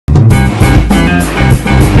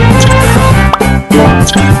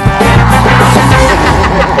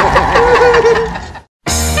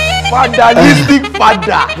Fatalistic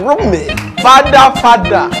Fada.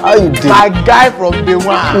 Fada. How you doing? My guy from day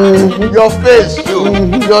one. Your face show,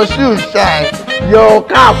 your shoes shine, your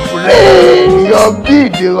cap red, your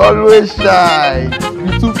beard dey always shine.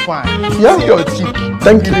 You too fine. Yeah. See your cheek.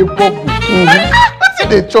 Thank you. Dey bubble. Wetin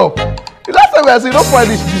dey chop? The last time I see you no pour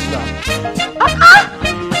this juice now.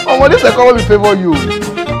 Omo, this economy favor you.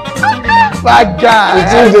 My guy. You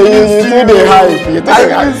see the hype. You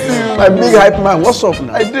think my big hype man. What's up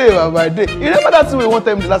now? I did, Baba, I did. You remember that thing we one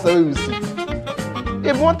time the last time we see?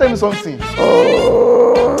 If you want to tell me something.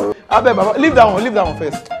 Oh. I beg, Baba, leave that one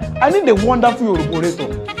first. I need a wonderful Yoruba orator.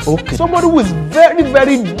 Okay. Somebody who is very,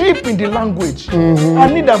 very deep in the language. I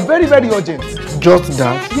need them very, very urgent. Just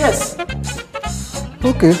that? Yes.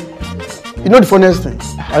 Okay. You know the funniest thing?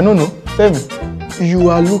 I don't know. Tell me. You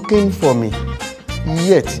are looking for me,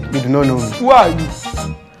 yet you do not know me. Who are you?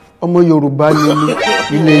 Ọmọ Yorùbá ni mí,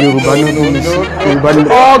 ilé Yorùbá ni mo mi sí, Yorùbá ni mo.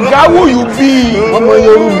 Oga, who you be? Ọmọ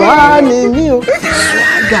Yorùbá ni mí o.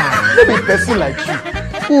 Swagger. Let me person like you.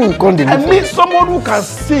 Who come dey look for? I need someone who can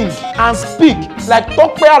sing and speak like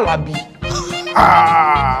Tope Alabi.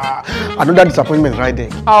 Another disappointment right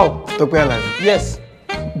there. How? Tope Alabi. Yes.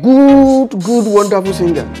 Good, wonderful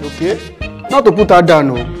singer. Okay. Not to put her down,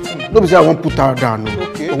 no. No be say I wan put her down, no.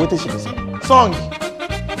 Okay. But wetin she dey sing? Song.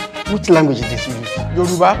 Which language is this you use?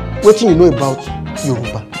 Yoruba. Wetin you know about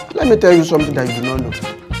Yoruba? Let me tell you something that you do not know.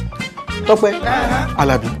 Tope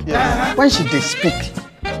Alabi. Yes. When she dey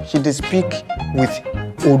speak with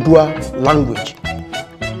Odua language.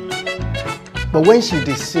 But when she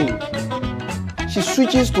dey sing, she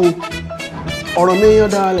switches to Oromeyan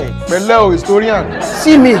dialect. Pẹ̀lẹ́ o, historian.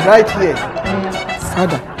 See me right here.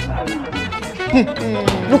 Fada.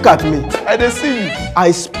 Look at me. I dey see you.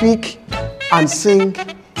 I speak and sing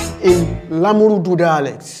in Lamurudu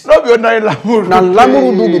dialects. No be ordinary Lamurudu. Now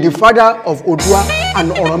Lamurudu be the father of Odua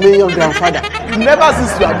and Oromeyan grandfather. You never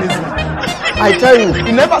cease to amaze me. I tell you.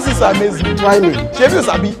 You never cease to amaze me. Try me. Shebi you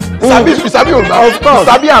sabi? You sabi Yoruba? Of course. You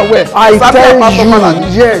sabi and where? I tell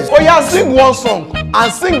you, yes. Oh yeah, sing one song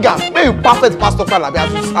and sing am. Make you perfect Pastor Alabi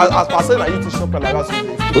as pastor na you teach Pastor Alabi as you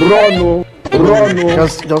dey. Run o.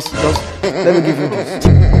 Just let me give you this.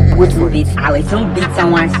 Wait for it. I will soon beat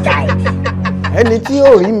someone's child. Ẹni tí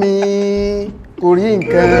ò rí mi kò rí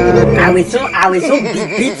nǹkan. I will soon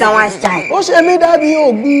beat someone's child. Ó ṣe mí dàbí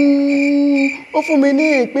ògùn, ó fún mi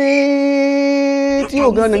ní ìpín tí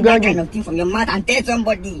ò gan ni gan jù. Kind of thing from your mouth and tell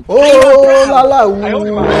somebody. Ó lálàwù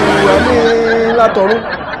àmì látọ̀run.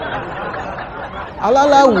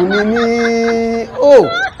 Alálàwù ni mí, ó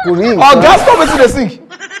kò rí nǹkan. Oga, stop wetin you dey sing.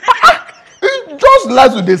 Just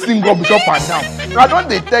like to dey sing up up and down. I don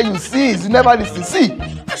dey tell you since you never lis ten.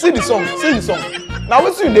 See the song. Na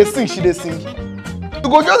wetin you dey sing she dey sing. You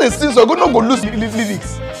go just dey sing so you no go lose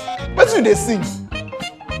lyrics. Wetin you dey sing?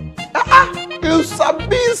 You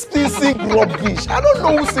sabi still sing rubbish. I don't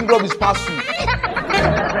know who sing rubbish pass you.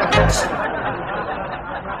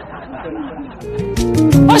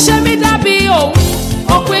 Ó ṣe mí dàbí òun,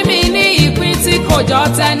 ó pín mi ní ìpín tí kò jọ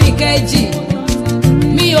tẹ́nìkejì.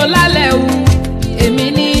 Mi ò lálẹ́ wu, èmi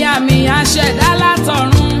ní àmì aṣẹ̀dá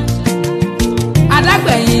látọ̀run.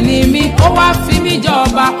 Adágbẹ̀yìn ni mí, ó wá fi mí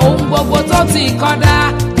jọba ohun gbogbo tó ti kọ́dá.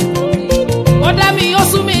 Ó dá mi, ó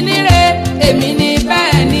sún mi níre, èmi ní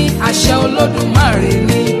bẹ́ẹ̀ ni àṣẹ Olódùmarè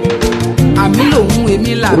ni. Àmì lòun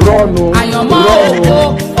èmi là, àyànmọ́ ògo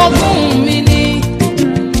ogún mi ni.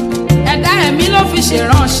 Ẹ̀dá ẹ̀mí ló fi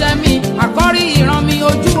ṣèránṣẹ́ mi, àkọ́rí ìran mi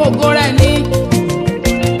ojú ògo rẹ̀ ni.